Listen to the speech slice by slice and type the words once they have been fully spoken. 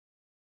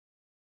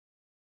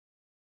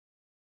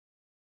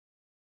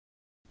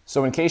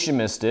So in case you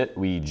missed it,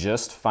 we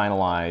just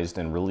finalized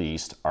and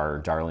released our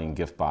Darling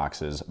Gift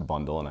Boxes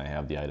bundle, and I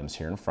have the items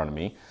here in front of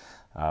me.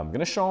 I'm going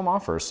to show them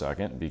off for a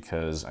second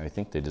because I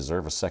think they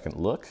deserve a second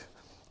look.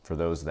 For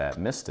those that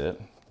missed it,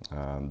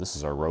 this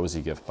is our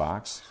Rosie gift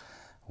box.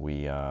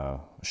 We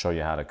show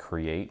you how to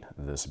create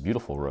this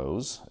beautiful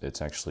rose.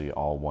 It's actually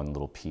all one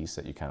little piece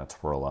that you kind of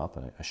twirl up,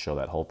 and I show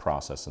that whole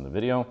process in the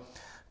video.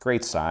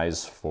 Great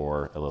size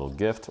for a little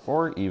gift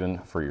or even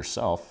for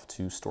yourself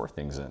to store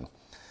things in.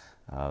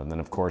 And then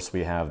of course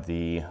we have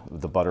the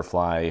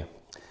butterfly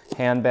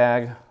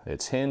handbag.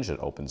 It's hinged, it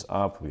opens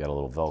up. We got a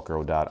little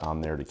Velcro dot on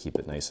there to keep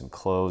it nice and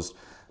closed.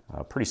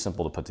 Pretty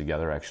simple to put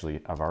together.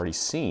 Actually, I've already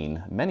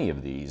seen many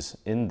of these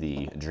in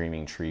the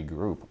Dreaming Tree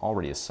group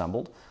already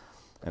assembled.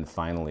 And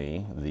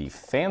finally, the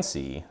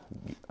fancy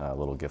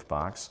little gift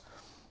box.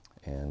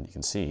 And you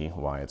can see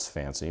why it's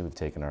fancy. We've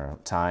taken our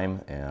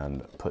time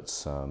and put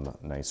some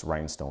nice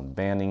rhinestone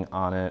banding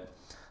on it.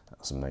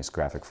 Some nice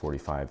graphic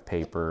 45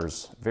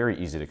 papers, very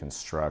easy to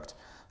construct,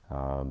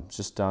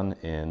 just done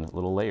in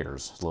little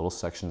layers, little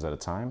sections at a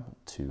time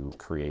to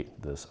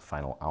create this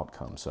final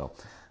outcome. So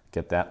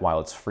get that while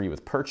it's free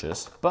with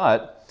purchase,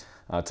 but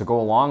to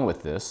go along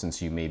with this,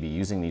 since you may be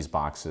using these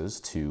boxes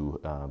to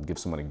give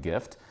someone a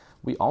gift,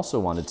 we also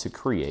wanted to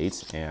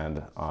create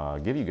and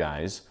give you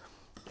guys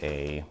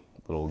a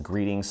little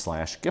greeting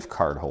 / gift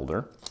card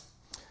holder.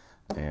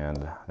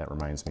 And that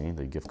reminds me,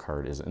 the gift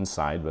card is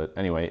inside, but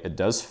anyway, it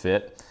does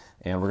fit.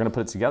 And we're going to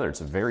put it together. It's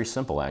very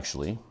simple,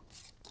 actually.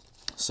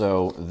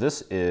 So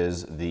this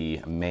is the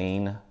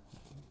main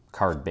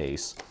card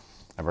base.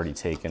 I've already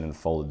taken and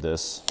folded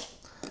this.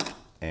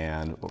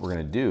 And what we're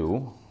going to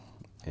do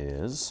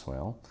is,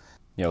 well,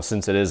 you know,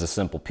 since it is a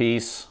simple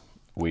piece,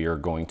 we are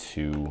going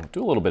to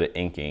do a little bit of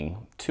inking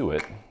to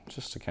it,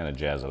 just to kind of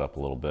jazz it up a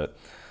little bit.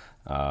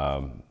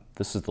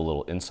 This is the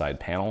little inside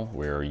panel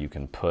where you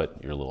can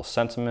put your little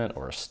sentiment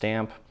or a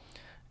stamp.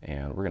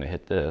 And we're going to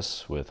hit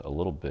this with a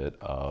little bit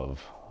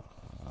of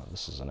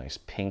this is a nice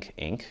pink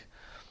ink.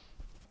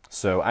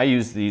 So I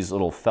use these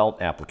little felt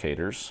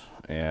applicators,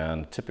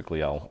 and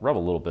typically I'll rub a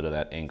little bit of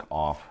that ink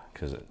off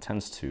because it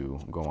tends to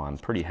go on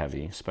pretty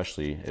heavy,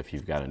 especially if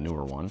you've got a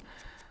newer one.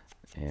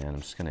 And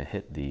I'm just going to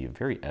hit the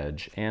very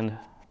edge and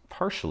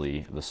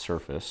partially the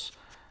surface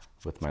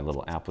with my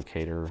little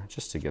applicator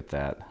just to get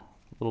that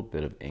little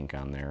bit of ink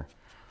on there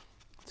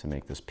to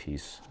make this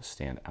piece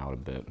stand out a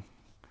bit.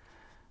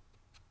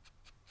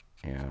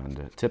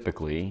 And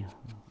typically,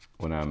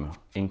 when I'm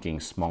inking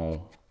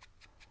small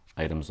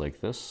items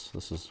like this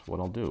is what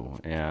I'll do.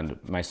 And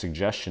my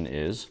suggestion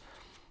is,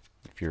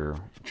 if you're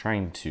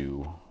trying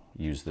to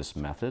use this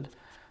method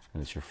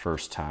and it's your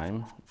first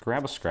time,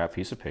 grab a scrap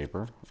piece of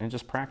paper and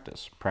just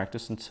practice.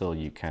 Practice until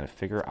you kind of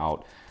figure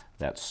out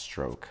that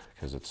stroke,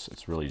 because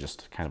it's really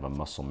just kind of a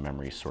muscle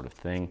memory sort of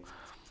thing.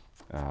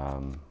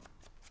 And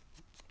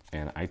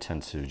I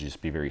tend to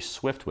just be very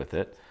swift with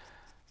it,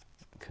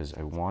 because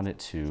I want it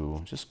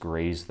to just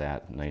graze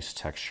that nice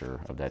texture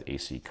of that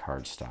AC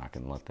cardstock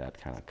and let that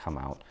kind of come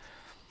out.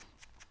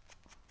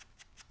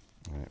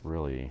 And it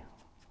really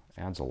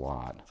adds a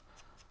lot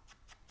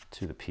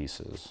to the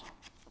pieces.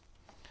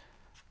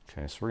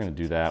 Okay, so we're going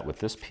to do that with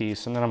this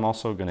piece, and then I'm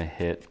also going to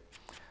hit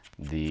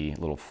the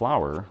little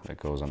flower that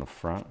goes on the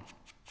front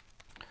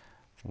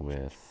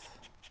with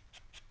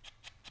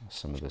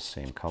some of this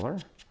same color.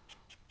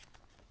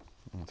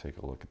 I'll take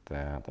a look at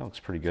that. That looks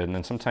pretty good. And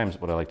then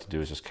sometimes what I like to do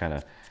is just kind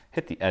of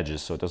hit the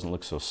edges so it doesn't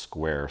look so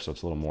square, so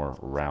it's a little more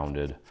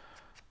rounded.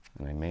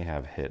 And I may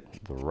have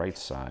hit the right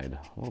side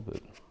a little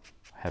bit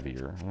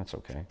heavier, and that's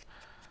okay.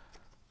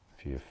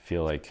 If you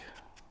feel like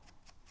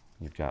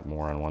you've got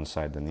more on one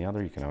side than the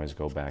other, you can always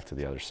go back to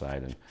the other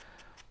side and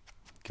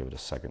give it a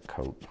second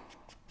coat,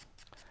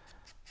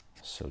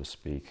 so to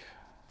speak.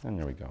 And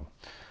there we go.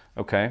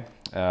 Okay,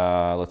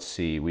 let's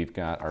see. We've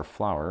got our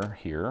flower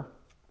here.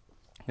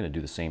 I'm going to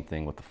do the same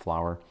thing with the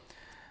flower,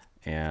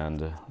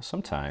 and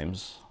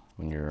sometimes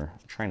when you're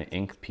trying to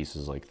ink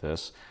pieces like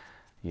this,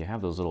 you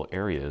have those little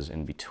areas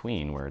in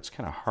between where it's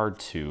kind of hard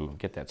to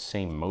get that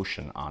same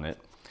motion on it.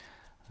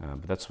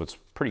 But that's what's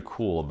pretty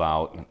cool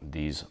about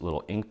these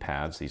little ink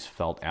pads, these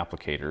felt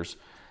applicators,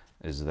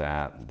 is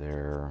that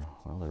they're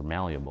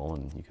malleable,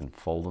 and you can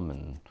fold them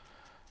and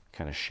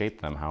kind of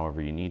shape them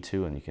however you need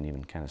to, and you can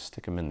even kind of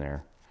stick them in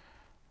there,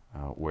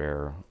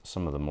 where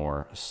some of the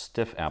more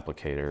stiff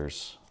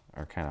applicators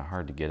are kind of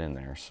hard to get in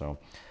there. So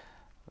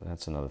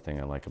that's another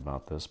thing I like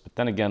about this. But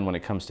then again, when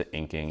it comes to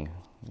inking,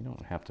 you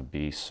don't have to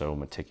be so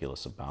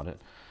meticulous about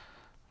it.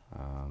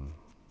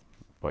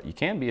 But you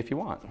can be if you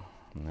want,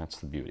 and that's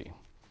the beauty.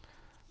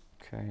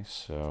 Okay,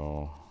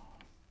 so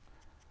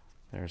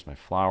there's my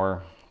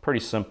flower. Pretty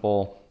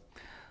simple.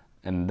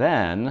 And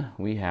then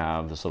we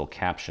have this little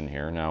caption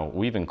here. Now,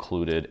 we've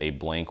included a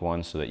blank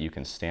one so that you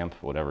can stamp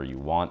whatever you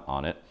want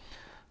on it.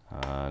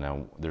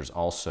 Now, there's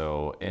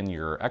also in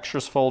your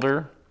extras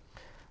folder,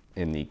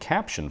 in the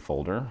caption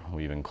folder,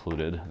 we've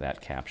included that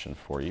caption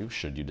for you,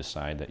 should you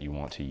decide that you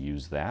want to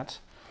use that.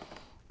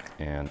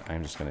 And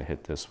I'm just going to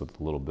hit this with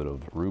a little bit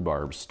of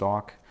rhubarb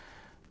stalk,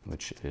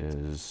 which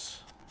is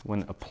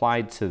when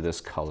applied to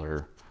this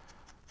color,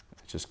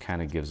 it just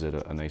kind of gives it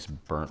a nice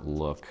burnt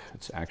look.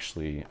 It's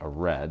actually a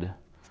red,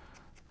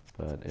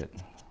 but it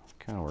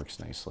kind of works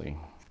nicely.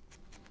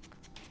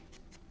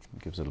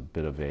 It gives it a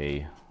bit of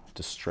a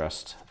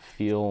distressed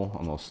feel,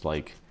 almost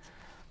like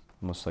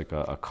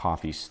a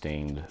coffee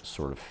stained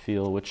sort of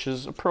feel, which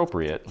is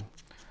appropriate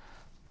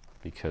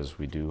because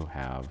we do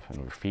have,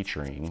 and we're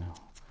featuring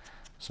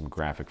some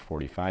graphic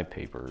 45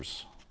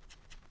 papers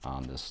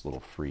on this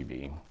little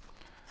freebie.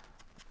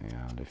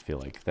 And I feel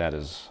like that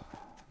is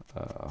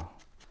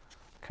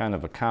kind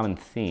of a common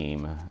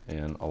theme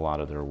in a lot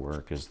of their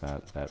work, is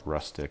that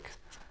rustic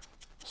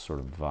sort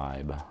of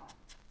vibe.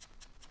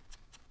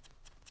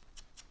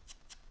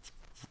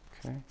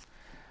 Okay,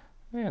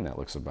 and that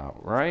looks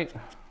about right.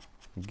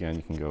 Again,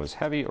 you can go as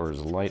heavy or as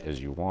light as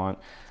you want.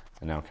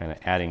 And now kind of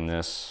adding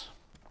this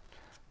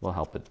will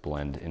help it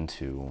blend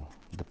into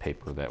the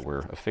paper that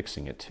we're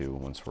affixing it to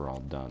once we're all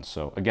done.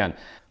 So again,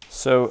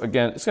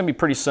 it's gonna be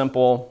pretty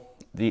simple.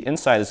 The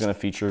inside is gonna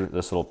feature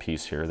this little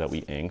piece here that we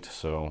inked.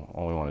 So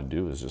all we wanna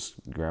do is just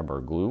grab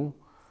our glue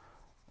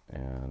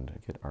and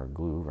get our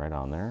glue right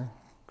on there.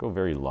 Go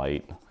very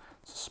light.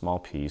 It's a small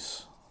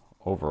piece.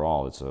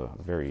 Overall, it's a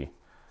very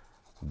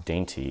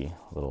dainty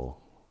little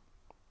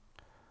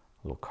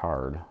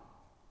card.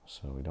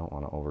 So we don't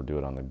wanna overdo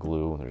it on the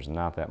glue. There's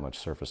not that much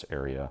surface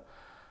area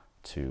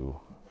to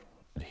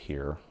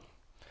adhere.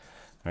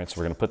 All right, so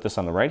we're gonna put this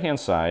on the right-hand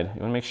side.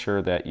 You wanna make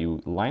sure that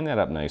you line that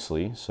up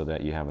nicely so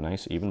that you have a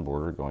nice even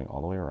border going all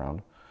the way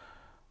around.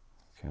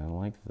 Kind of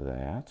like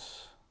that.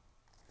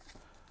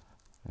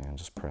 And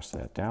just press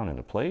that down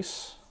into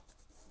place.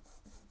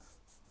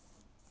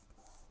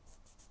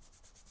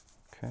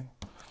 Okay.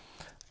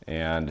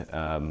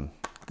 And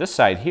this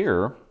side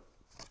here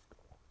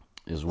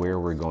is where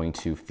we're going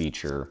to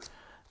feature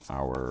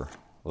our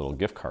little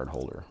gift card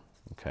holder,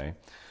 okay?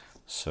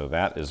 So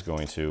that is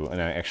going to, and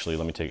actually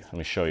let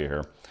me show you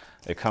here.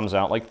 It comes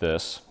out like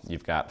this.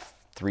 You've got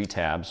 3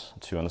 tabs,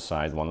 2 on the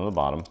side, 1 on the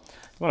bottom.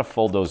 You want to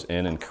fold those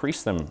in and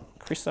crease them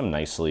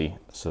nicely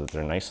so that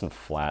they're nice and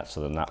flat,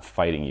 so they're not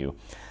fighting you.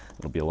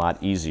 It'll be a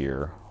lot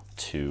easier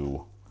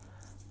to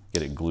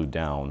get it glued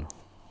down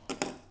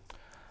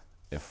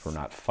if we're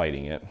not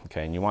fighting it,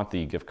 okay? And you want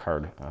the gift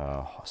card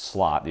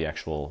slot, the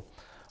actual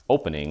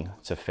opening,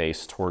 to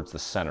face towards the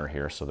center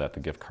here so that the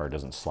gift card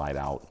doesn't slide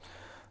out.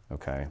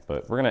 Okay,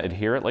 but we're gonna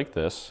adhere it like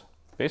this.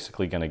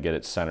 Basically gonna get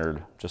it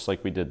centered just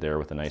like we did there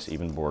with a nice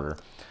even border.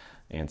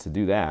 And to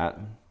do that,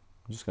 I'm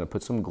just gonna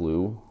put some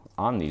glue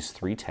on these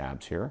 3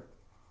 tabs here.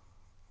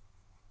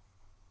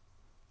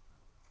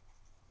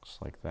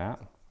 Just like that.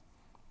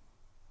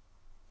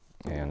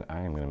 And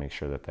I am gonna make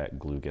sure that that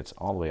glue gets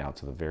all the way out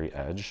to the very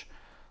edge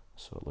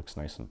so it looks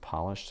nice and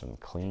polished and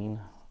clean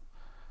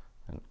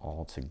and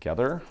all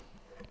together.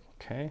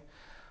 Okay,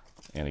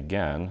 and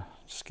again,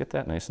 just get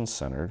that nice and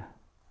centered.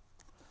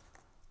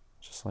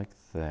 Just like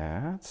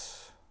that.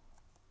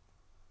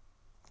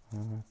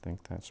 I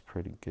think that's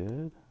pretty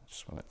good.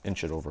 Just want to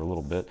inch it over a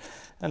little bit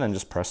and then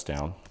just press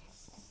down.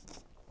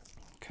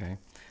 Okay.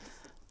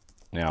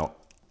 Now,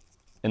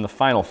 in the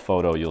final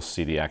photo, you'll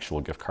see the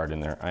actual gift card in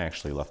there. I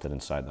actually left it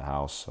inside the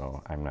house,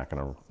 so I'm not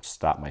going to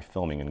stop my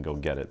filming and go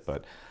get it,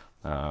 but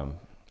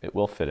it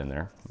will fit in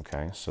there.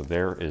 Okay, so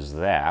there is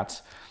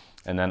that.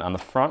 And then on the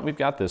front, we've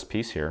got this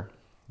piece here.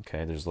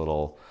 Okay, there's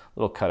little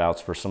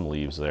cutouts for some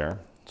leaves there.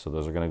 So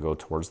those are going to go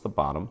towards the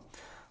bottom.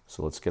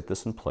 So let's get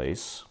this in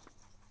place.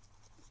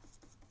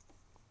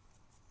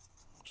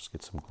 Just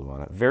get some glue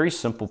on it. Very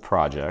simple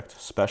project,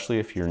 especially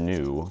if you're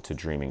new to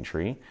Dreaming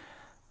Tree.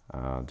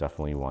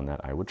 Definitely one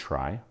that I would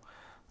try.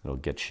 It'll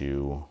get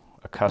you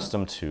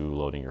accustomed to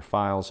loading your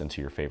files into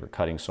your favorite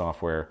cutting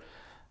software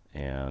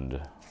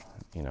and,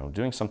 you know,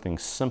 doing something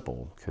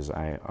simple. Because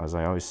as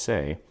I always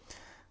say,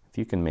 if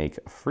you can make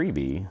a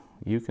freebie,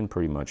 you can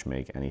pretty much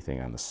make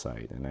anything on the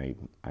site. And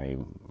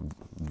I'm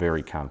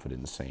very confident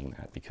in saying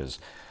that because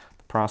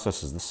the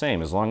process is the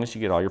same. As long as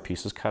you get all your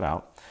pieces cut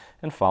out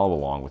and follow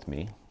along with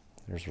me,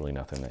 there's really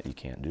nothing that you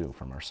can't do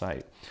from our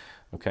site.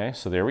 Okay,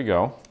 so there we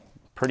go.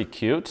 Pretty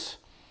cute.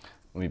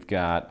 We've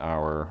got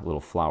our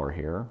little flower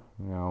here.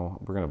 Now,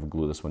 we're gonna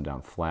glue this one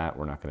down flat.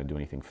 We're not gonna do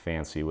anything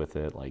fancy with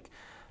it, like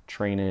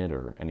train it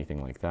or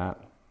anything like that.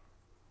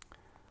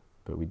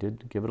 But we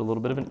did give it a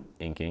little bit of an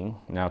inking.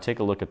 Now take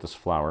a look at this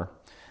flower.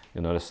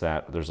 You'll notice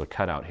that there's a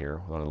cutout here,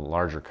 one of the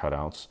larger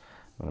cutouts.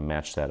 I'm going to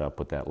match that up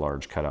with that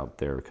large cutout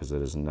there because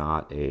it is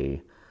not a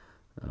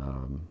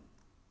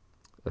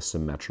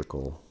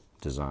symmetrical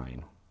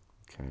design.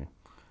 Okay,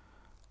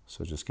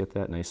 so just get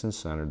that nice and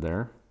centered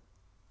there.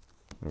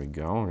 There we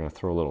go. We're going to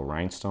throw a little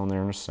rhinestone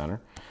there in the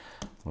center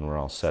when we're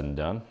all said and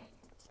done.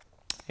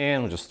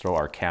 And we'll just throw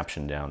our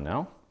caption down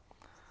now.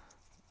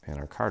 And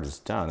our card is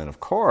done. And of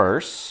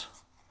course,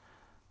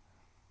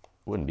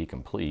 wouldn't be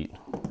complete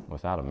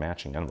without a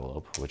matching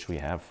envelope, which we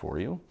have for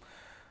you.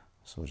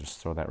 So we'll just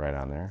throw that right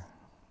on there.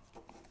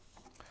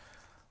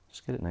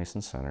 Just get it nice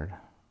and centered.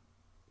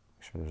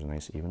 Make sure there's a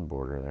nice even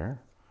border there.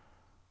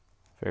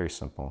 Very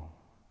simple.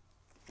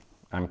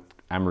 I'm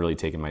really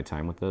taking my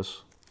time with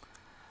this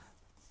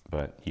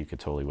but you could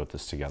totally whip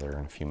this together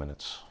in a few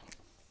minutes.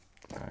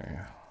 I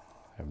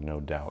have no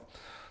doubt.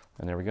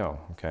 And there we go,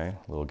 okay?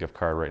 A little gift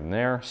card right in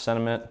there,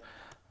 sentiment.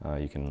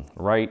 You can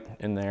write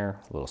in there,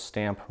 a little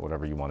stamp,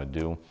 whatever you want to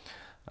do.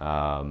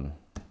 And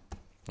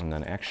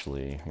then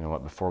actually, you know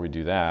what, before we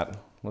do that,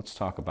 let's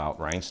talk about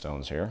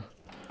rhinestones here.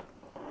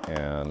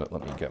 And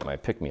let me get my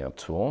pick-me-up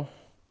tool.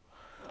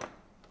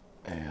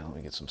 And let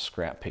me get some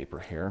scrap paper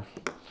here.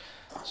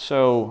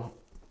 So,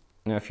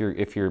 you know,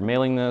 if you're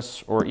mailing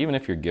this, or even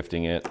if you're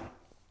gifting it,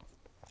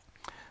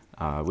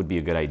 it would be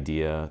a good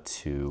idea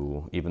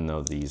to, even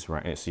though these,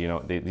 so you know,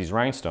 these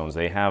rhinestones,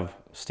 they have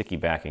sticky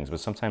backings, but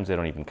sometimes they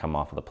don't even come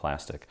off of the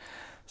plastic.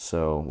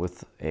 So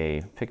with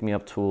a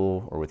pick-me-up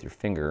tool or with your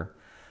finger,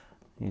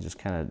 you just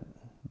kind of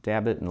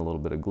dab it in a little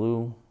bit of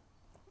glue,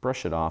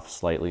 brush it off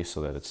slightly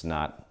so that it's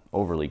not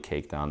overly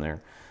caked on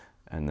there,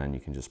 and then you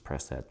can just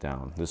press that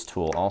down. This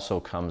tool also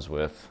comes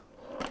with,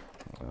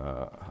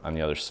 on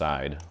the other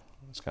side,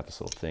 it's got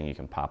this little thing you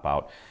can pop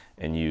out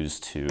and use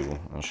to,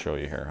 I'll show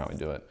you here how we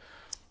do it.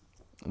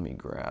 Let me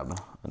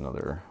grab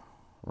another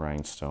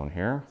rhinestone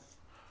here.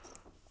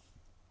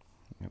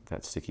 Get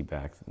that sticky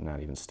back,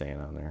 not even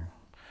staying on there.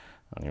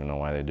 I don't even know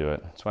why they do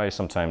it. That's why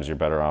sometimes you're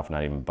better off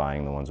not even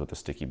buying the ones with the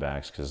sticky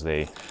backs, because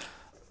they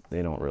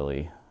don't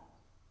really,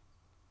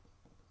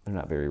 they're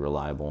not very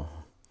reliable.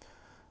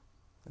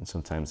 And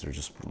sometimes they're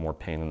just more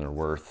pain than they're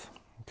worth.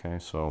 Okay,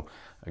 so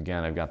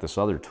again, I've got this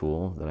other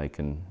tool that I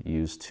can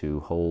use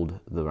to hold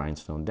the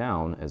rhinestone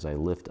down as I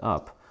lift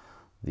up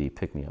the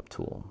pick-me-up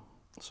tool.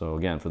 So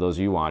again, for those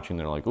of you watching,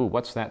 they're like, ooh,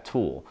 what's that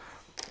tool?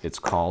 It's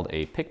called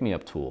a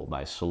pick-me-up tool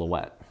by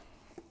Silhouette.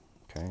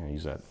 Okay, I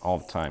use that all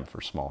the time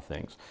for small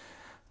things.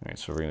 All right,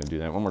 so we're gonna do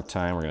that one more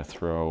time. We're gonna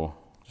throw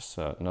just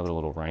another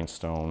little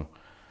rhinestone.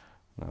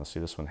 Now see,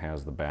 this one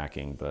has the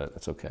backing, but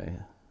it's okay.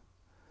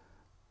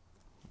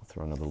 I'll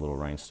throw another little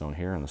rhinestone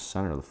here in the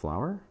center of the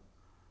flower.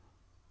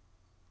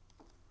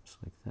 Just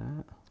like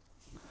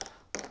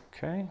that.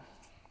 Okay.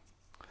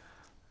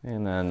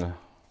 And then I'm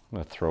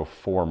going to throw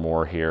 4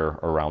 more here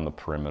around the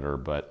perimeter,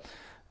 but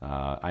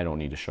I don't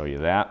need to show you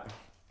that.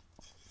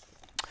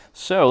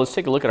 So let's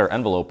take a look at our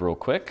envelope real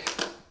quick.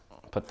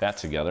 Put that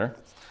together.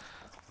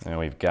 Now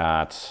we've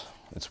got,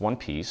 it's one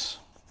piece,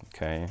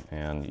 okay,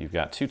 and you've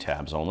got 2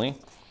 tabs only.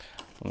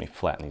 Let me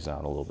flatten these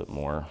out a little bit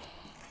more.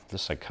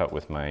 This I cut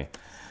with my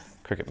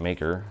Cricut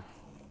Maker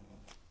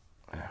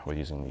with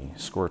using the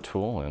score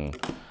tool, and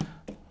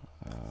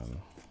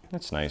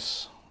it's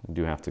nice. You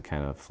do have to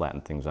kind of flatten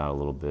things out a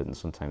little bit, and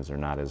sometimes they're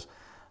not as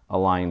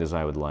aligned as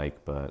I would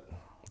like, but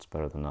it's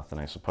better than nothing,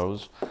 I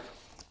suppose.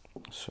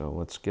 So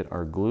let's get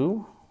our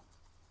glue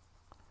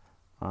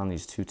on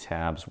these 2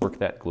 tabs. Work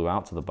that glue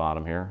out to the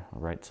bottom here,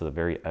 right to the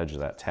very edge of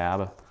that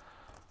tab.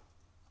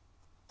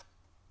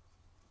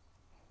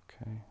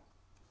 Okay.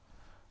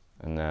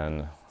 And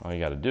then all you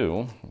got to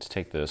do is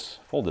take this,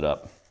 fold it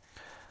up.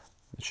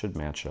 It should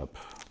match up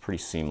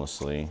pretty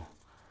seamlessly.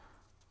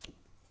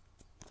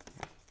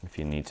 If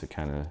you need to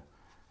kind of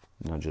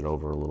nudge it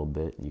over a little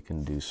bit, you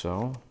can do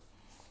so.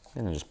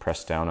 And then just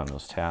press down on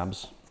those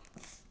tabs.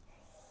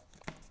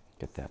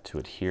 Get that to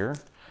adhere.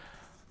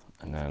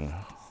 And then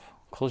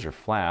close your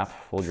flap,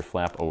 fold your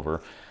flap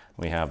over.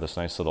 We have this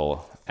nice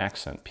little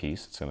accent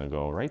piece. It's going to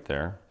go right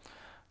there.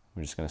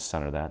 We're just going to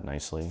center that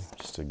nicely,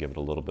 just to give it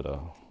a little bit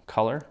of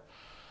color.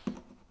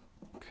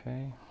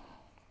 Okay.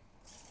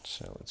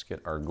 So let's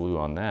get our glue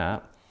on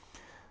that.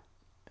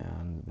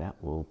 And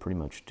that will pretty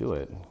much do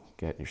it.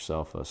 Get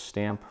yourself a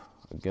stamp,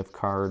 a gift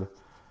card,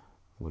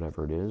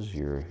 whatever it is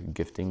you're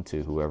gifting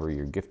to whoever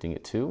you're gifting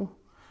it to.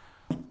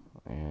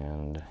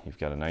 And you've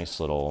got a nice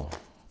little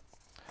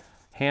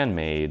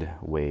handmade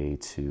way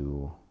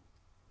to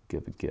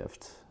give a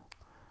gift.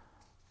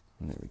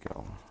 And there we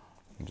go.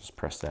 And just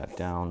press that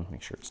down,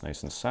 make sure it's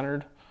nice and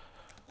centered.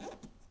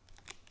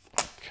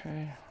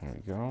 Okay, there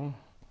we go.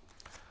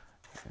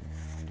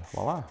 And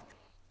voila.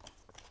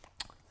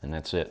 And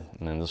that's it.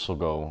 And then this will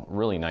go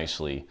really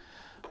nicely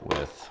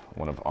with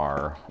one of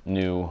our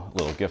new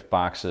little gift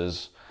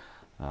boxes.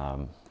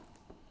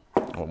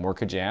 What more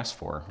could you ask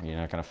for? You're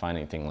not going to find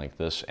anything like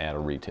this at a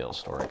retail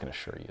store, I can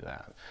assure you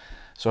that.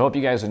 So I hope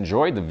you guys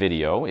enjoyed the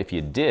video. If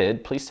you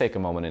did, please take a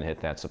moment and hit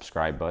that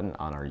subscribe button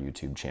on our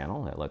YouTube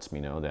channel. That lets me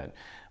know that,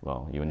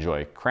 well, you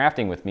enjoy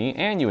crafting with me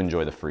and you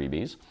enjoy the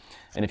freebies.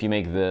 And if you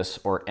make this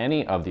or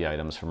any of the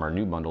items from our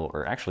new bundle,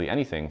 or actually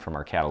anything from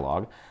our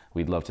catalog,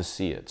 we'd love to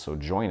see it. So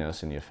join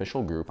us in the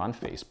official group on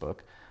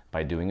Facebook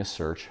by doing a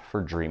search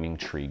for Dreaming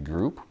Tree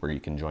Group, where you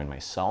can join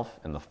myself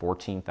and the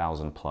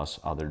 14,000 plus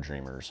other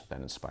dreamers that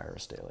inspire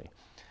us daily.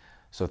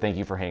 So thank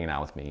you for hanging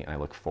out with me, and I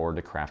look forward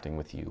to crafting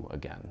with you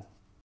again.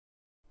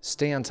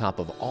 Stay on top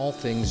of all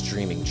things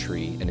Dreaming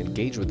Tree and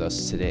engage with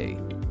us today.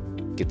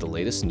 Get the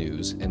latest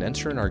news and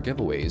enter in our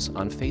giveaways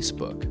on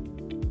Facebook.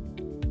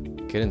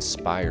 Get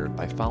inspired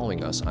by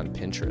following us on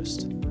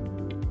Pinterest.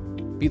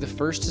 Be the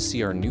first to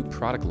see our new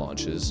product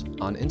launches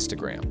on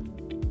Instagram.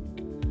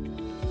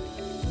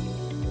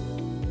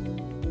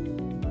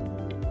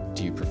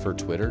 Do you prefer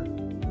Twitter?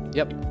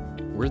 Yep,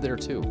 we're there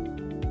too.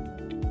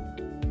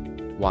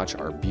 Watch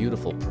our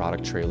beautiful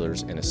product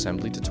trailers and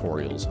assembly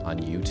tutorials on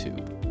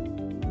YouTube.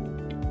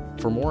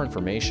 For more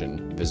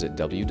information, visit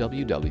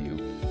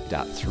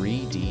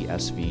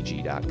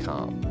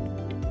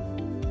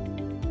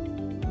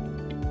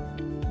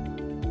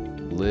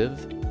www.3dsvg.com.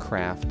 Live,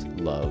 craft,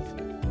 love,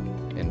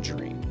 and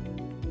dream.